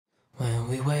When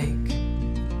we wake,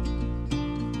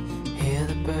 hear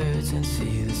the birds and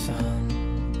see the sun.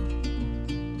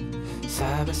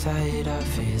 Side by side our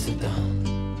fears are done.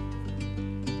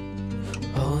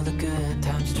 Oh, the good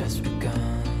times just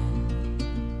begun.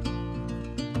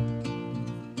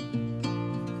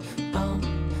 Oh,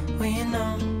 we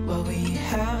know what we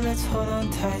have, let's hold on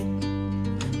tight.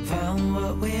 Found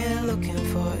what we're looking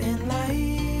for in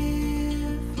life.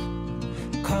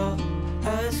 Call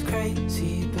us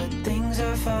crazy, but things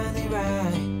are finally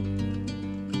right.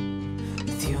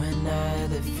 With you and I,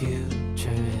 the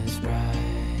future is bright.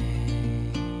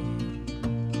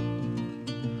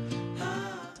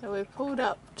 So we've pulled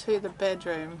up to the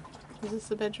bedroom. Is this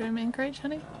the bedroom, Anchorage,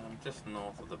 honey? Just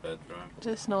north of the bedroom.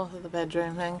 Just north of the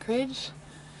bedroom, Anchorage.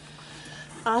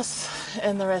 Us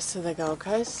and the rest of the Gold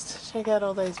Coast. Check out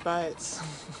all these boats.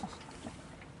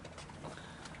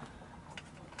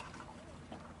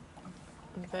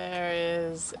 There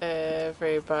is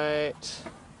every boat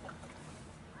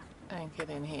anchored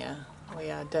in here. We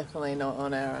are definitely not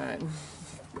on our own.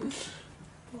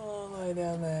 All the way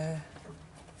down there.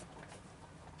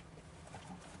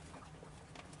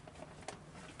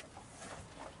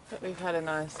 But we've had a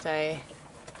nice day.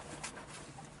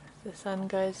 The sun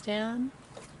goes down.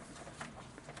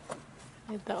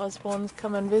 The Osbornes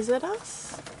come and visit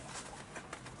us.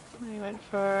 We went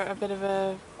for a bit of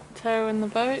a tow in the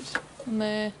boat on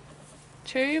the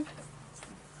tube.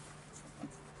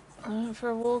 I went for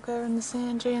a walk over in the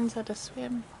sand dunes, had a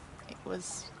swim. It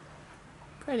was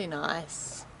pretty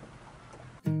nice.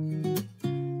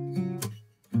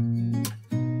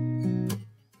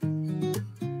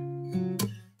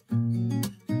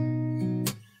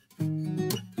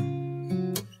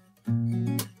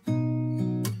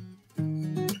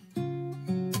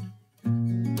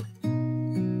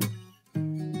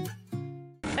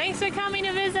 Thanks for coming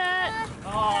to visit.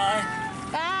 Bye.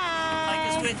 Bye. Take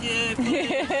us with you.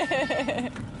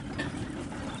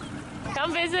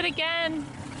 Come visit again.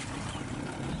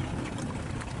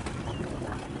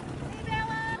 Hey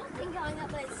Bella! Been going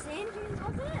up those sand dunes,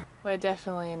 wasn't it? We're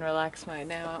definitely in relax mode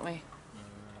now, aren't we?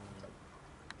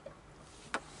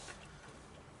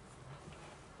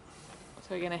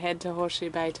 So we're going to head to Horseshoe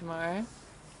Bay tomorrow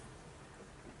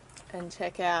and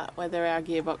check out whether our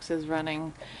gearbox is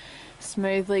running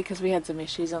smoothly, because we had some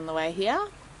issues on the way here,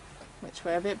 which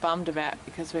we're a bit bummed about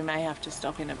because we may have to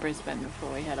stop in at Brisbane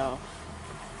before we head off.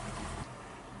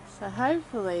 So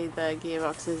hopefully the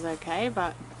gearbox is okay,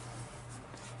 but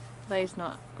Lee's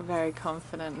not very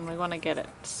confident and we want to get it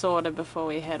sorted before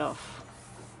we head off.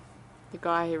 The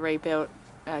guy who rebuilt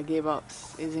our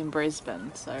gearbox is in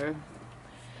Brisbane, so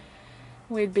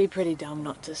we'd be pretty dumb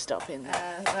not to stop in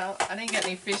there. Well, I didn't get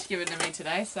any fish given to me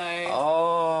today, so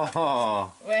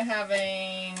we're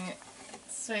having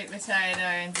sweet potato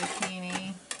and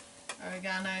zucchini,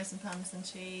 oregano, some parmesan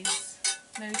cheese,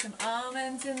 maybe some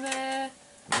almonds in there,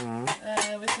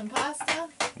 with some pasta.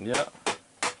 Yeah.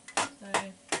 So,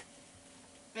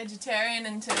 vegetarian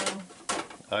until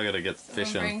I gotta get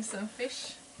fishing. Bring some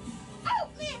fish.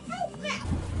 Help me! Help me!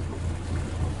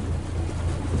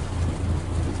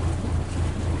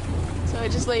 So we're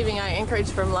just leaving our Anchorage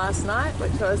from last night,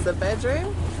 which was the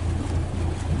bedroom.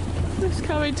 Just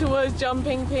coming towards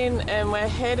Jumping Pin and we're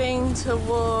heading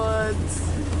towards...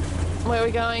 Where are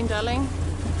we going, darling?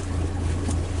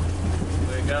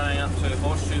 We're going up to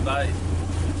Horseshoe Bay,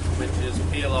 which is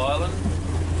Peel Island.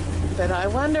 But I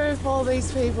wonder if all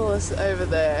these people are over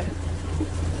there.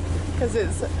 Because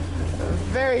it's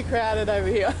very crowded over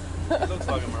here. It looks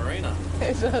like a marina.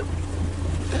 It does.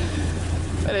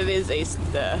 But it is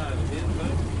Easter.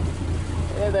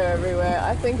 Yeah, they're everywhere.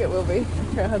 I think it will be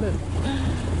crowded.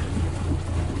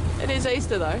 It is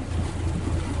Easter though.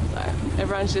 So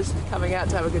everyone's just coming out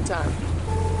to have a good time.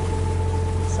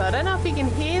 So I don't know if you can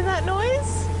hear that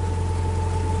noise.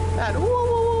 That woo woo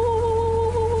woo woo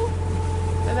woo woo.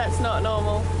 But that's not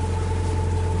normal.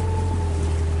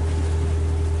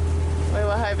 We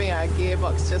were hoping our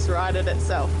gearbox just righted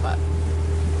itself, but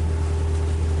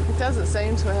it doesn't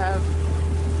seem to have.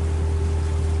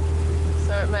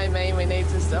 So it may mean we need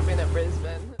to stop in at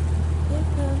Brisbane. Here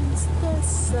comes the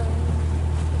sun.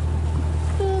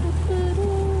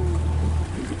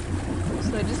 So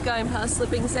we're just going past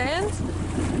slipping sand.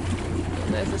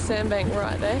 And there's a sandbank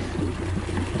right there.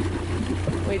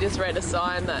 We just read a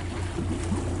sign that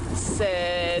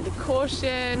said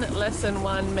caution, less than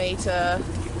 1 metre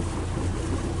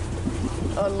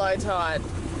on low tide.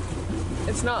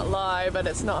 It's not low, but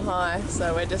it's not high,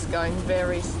 so we're just going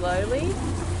very slowly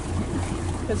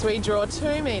because we draw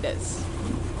 2 metres.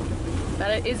 But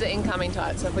it is an incoming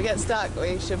tide, so if we get stuck,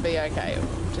 we should be okay.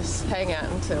 We'll just hang out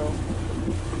until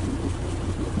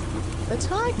the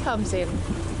tide comes in.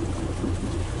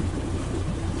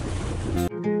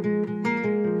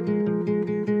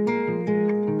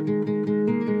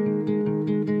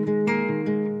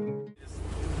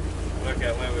 Work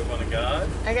out where we want to go.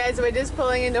 Okay, so we're just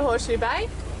pulling into Horseshoe Bay,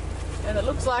 and it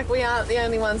looks like we aren't the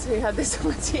only ones who had this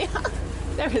idea.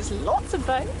 There is lots of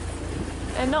boats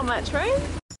and not much room.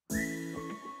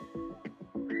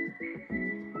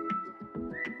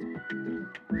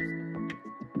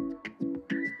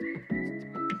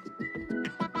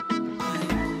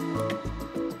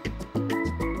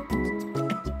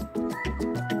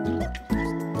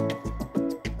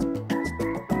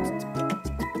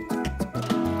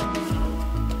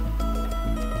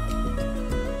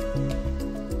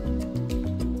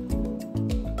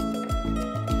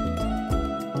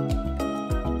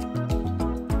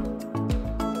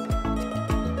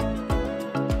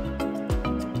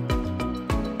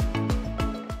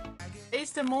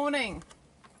 Easter morning.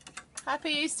 Happy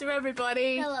Easter,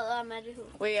 everybody. Hello, I'm Andrew.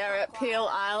 We are at Peel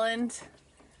Island,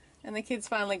 and the kids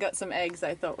finally got some eggs.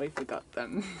 They thought we forgot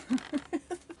them.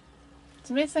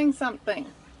 It's missing something.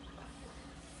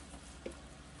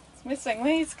 It's missing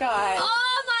these guys.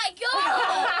 Oh my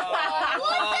god! What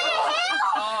the hell?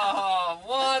 Oh,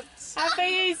 what? Happy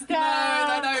Easter! No,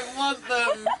 I don't want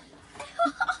them.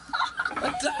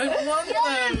 I don't want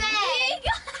them.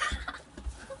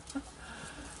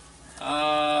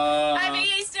 Happy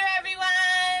Easter,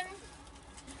 everyone!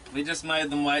 We just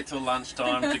made them wait till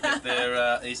lunchtime to get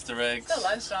their Easter eggs. It's still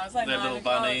lunchtime. It's like Their 9 little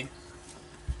o'clock. bunny.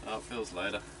 Oh, it feels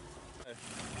later.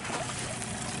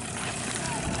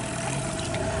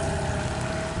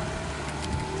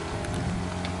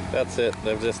 That's it.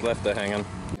 They've just left her hanging.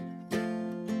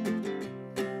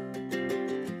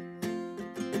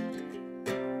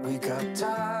 We got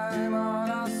time on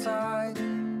our side.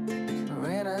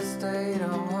 We're in a state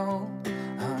of hope.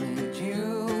 I need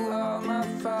you on my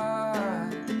fire.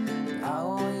 I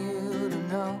want you to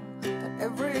know that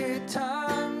every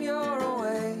time you're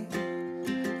away,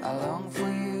 I long for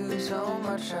you so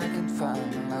much I can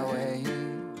find my way.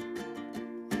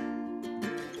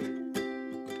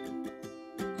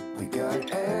 We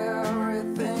got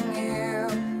everything here,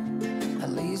 at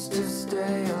least to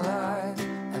stay alive.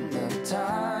 And the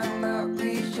time that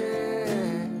we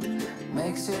share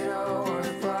makes it all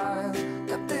worthwhile.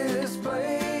 Got this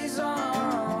place on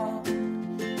our own.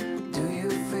 Do you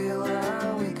feel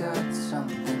that we got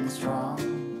something strong?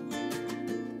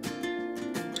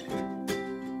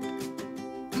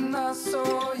 And I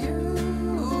saw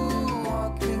you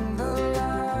walking the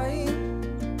line,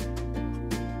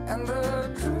 and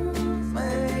the truth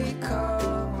may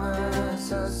come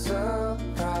as a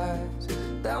surprise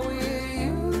that we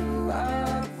you I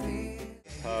feel.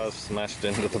 Car's smashed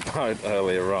into the boat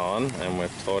earlier on, and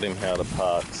we've taught him how to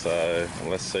park, so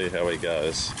let's see how he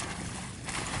goes.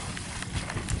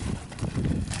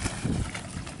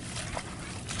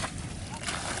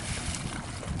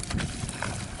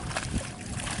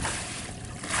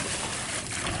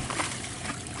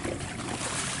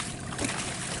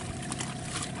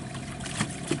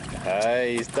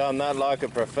 Hey, he's done that like a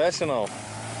professional.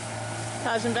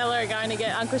 Taj and Bella are going to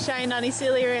get Uncle Shane, Auntie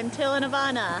Celia and Till and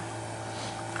Ivana.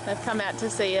 They've come out to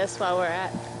see us while we're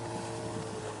at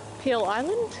Peel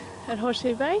Island at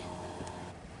Horseshoe Bay.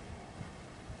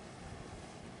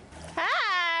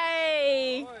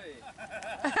 Hey!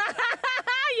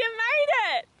 You made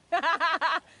it!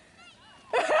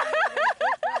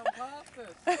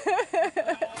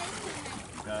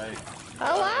 Okay.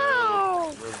 Hello!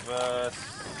 Reverse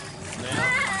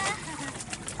now.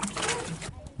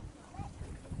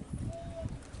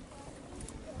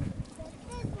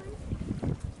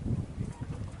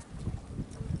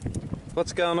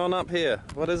 What's going on up here?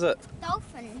 What is it?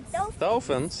 Dolphins.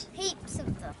 Dolphins? Heaps of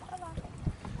them.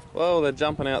 Whoa, they're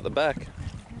jumping out the back.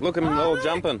 Look at them all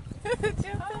jumping.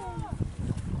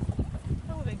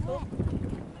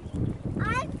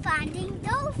 I'm finding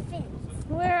dolphins.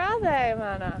 Where are they,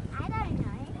 Mana? I don't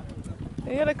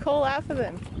know. You gotta call out for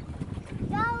them.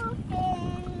 Dolphins.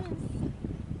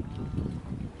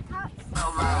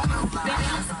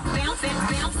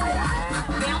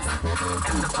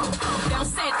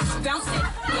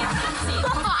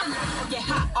 Get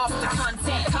hot off the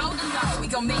contact. Hold the low, we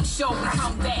gon' make sure we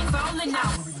come back. Falling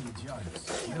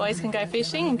out. Boys can go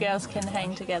fishing and girls can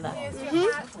hang together.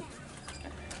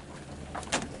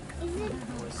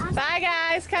 Bye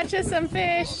guys, catch us some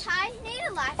fish. I need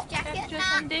a life jacket Catch us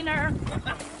now. some dinner.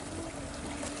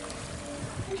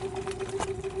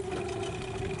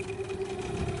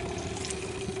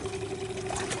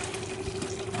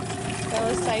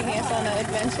 Bella's taking us on an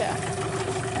adventure.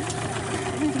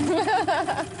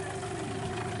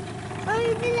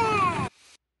 Over there.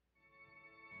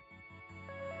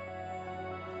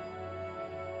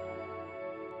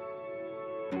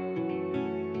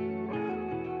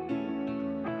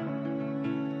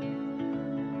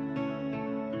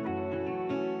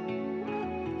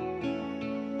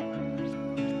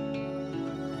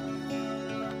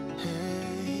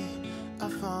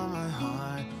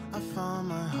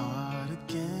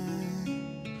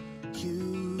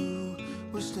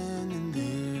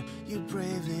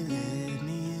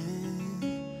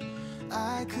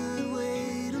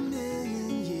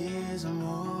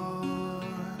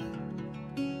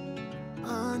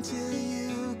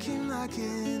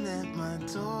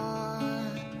 door.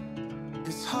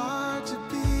 It's hard to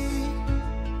be,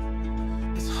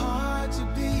 it's hard to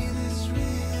be this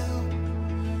real.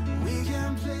 We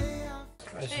can play our...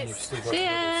 You've still got the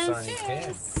little Sony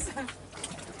cam.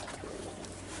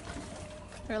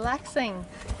 Relaxing.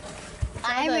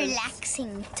 I'm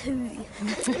relaxing too.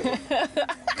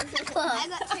 I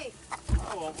got two.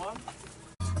 I want one.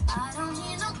 I don't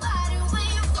hear nobody when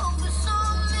you focus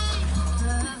on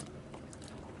me.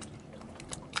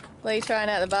 Lee trying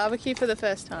out the barbecue for the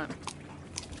first time.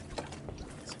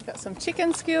 So we've got some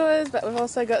chicken skewers, but we've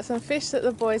also got some fish that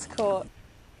the boys caught.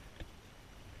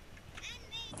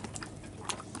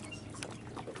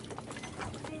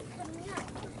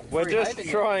 We're just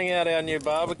trying out our new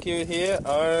barbecue here.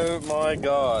 Oh my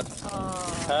god.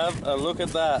 Oh, Have a look at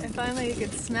that. if only you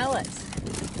could smell it.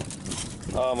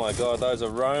 Oh my god, those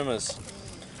aromas.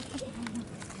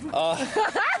 Oh.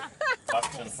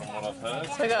 Production from what I've heard.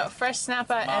 So we've got fresh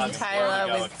snapper and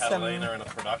Taylor with some Catalina in a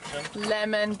production.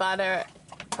 lemon, butter,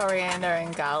 coriander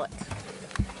and garlic.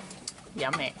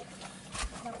 Yummy.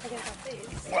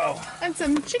 Wow. And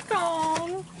some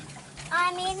chicken.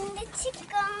 I'm in the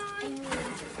chicken.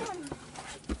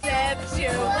 Steps,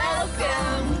 you're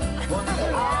welcome.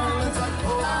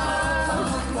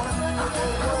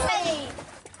 Hey.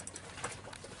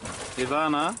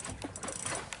 Ivana,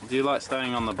 do you like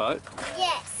staying on the boat?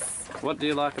 Yes. What do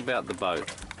you like about the boat?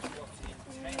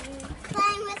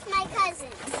 Playing with my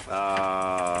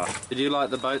cousins. Did you like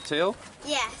the boat, Teal?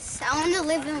 Yes, I want to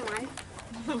live in one.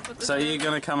 So you're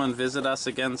going to come and visit us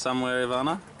again somewhere,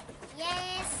 Ivana?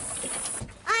 Yes.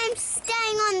 I'm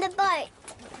staying on the boat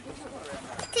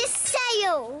to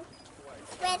sail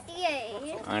with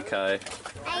you. Okay.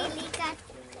 I got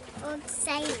old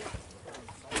sail.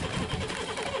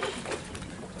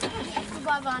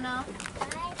 Goodbye, Vanna.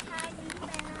 Bye,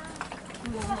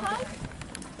 Bye.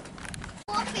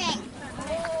 Walking.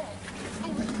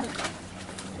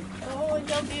 Oh, I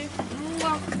love you.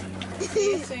 See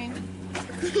you soon.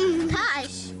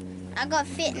 Hush. I got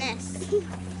fitness.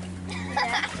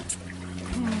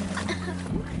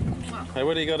 Hey,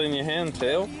 what do you got in your hand,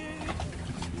 Teal?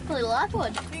 A little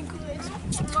iPod.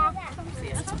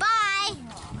 Bye.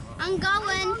 I'm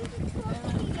going.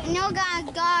 And you're going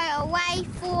to go away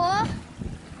for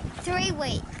 3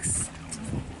 weeks.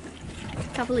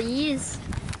 Couple of years.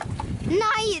 No,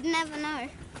 you'd never know.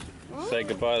 Say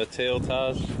goodbye to Teal,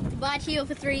 Taj. Goodbye to you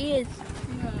for 3 years.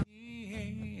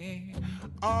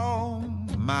 Oh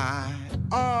my,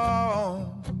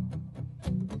 oh.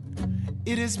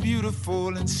 It is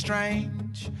beautiful and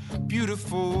strange,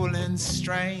 beautiful and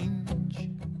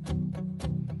strange,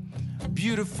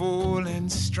 beautiful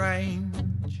and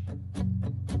strange.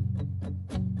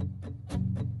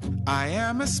 I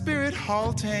am a spirit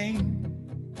halting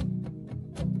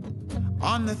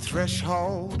on the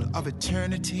threshold of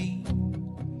eternity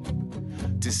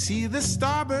to see the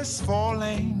starbursts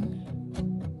falling.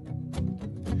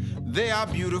 They are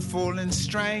beautiful and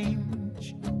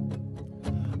strange.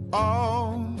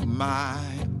 Oh my,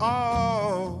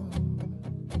 oh.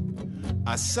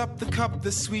 I sup the cup,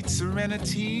 the sweet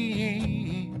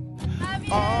serenity.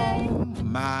 Oh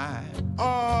my,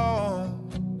 oh.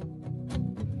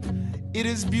 It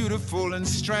is beautiful and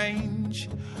strange,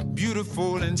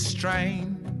 beautiful and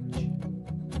strange,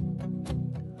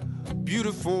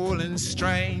 beautiful and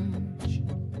strange.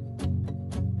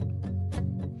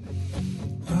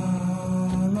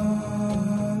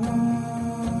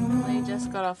 We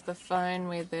just got off the phone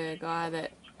with the guy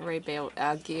that rebuilt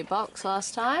our gearbox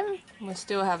last time. We're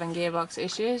still having gearbox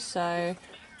issues, so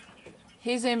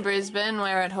he's in Brisbane.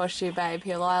 We're at Horseshoe Bay,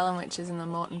 Peel Island, which is in the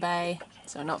Moreton Bay,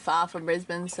 so not far from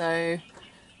Brisbane. So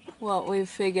what we've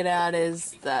figured out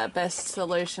is the best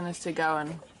solution is to go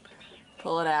and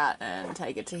pull it out and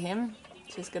take it to him.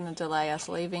 It's just going to delay us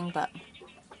leaving, but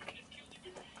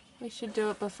we should do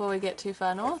it before we get too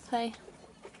far north, hey?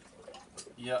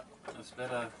 Yep, it's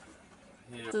better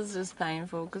here. This is just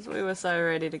painful because we were so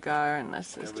ready to go and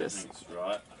this is just... Everything's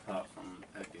right, apart from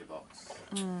our gearbox.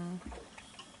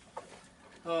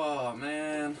 Oh,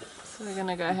 man. So we're going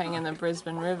to go hang in the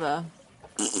Brisbane River.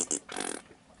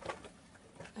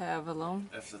 However long.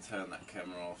 I have to turn that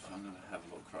camera off. I'm going to have a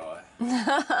little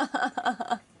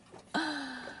cry.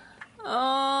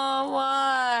 Oh,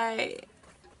 why?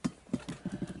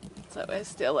 So we're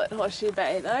still at Horseshoe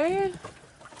Bay though.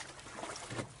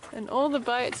 And all the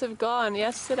boats have gone.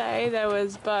 Yesterday there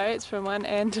was boats from one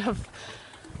end of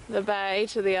the bay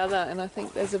to the other, and I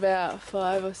think there's about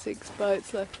 5 or 6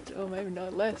 boats left, or maybe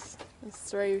not less. There's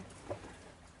three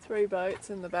boats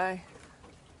in the bay.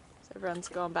 So everyone's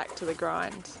gone back to the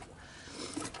grind.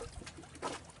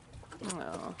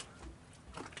 Oh.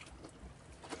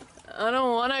 I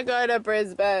don't want to go to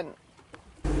Brisbane.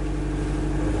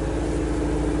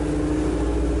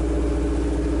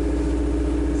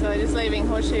 So we're just leaving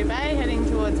Horseshoe Bay, heading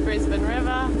towards Brisbane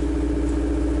River.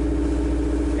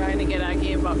 Going to get our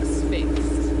gearbox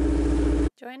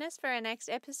fixed. Join us for our next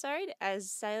episode as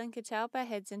Sailing Catalpa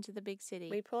heads into the big city.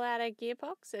 We pull out our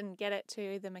gearbox and get it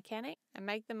to the mechanic and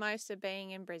make the most of being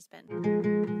in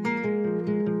Brisbane.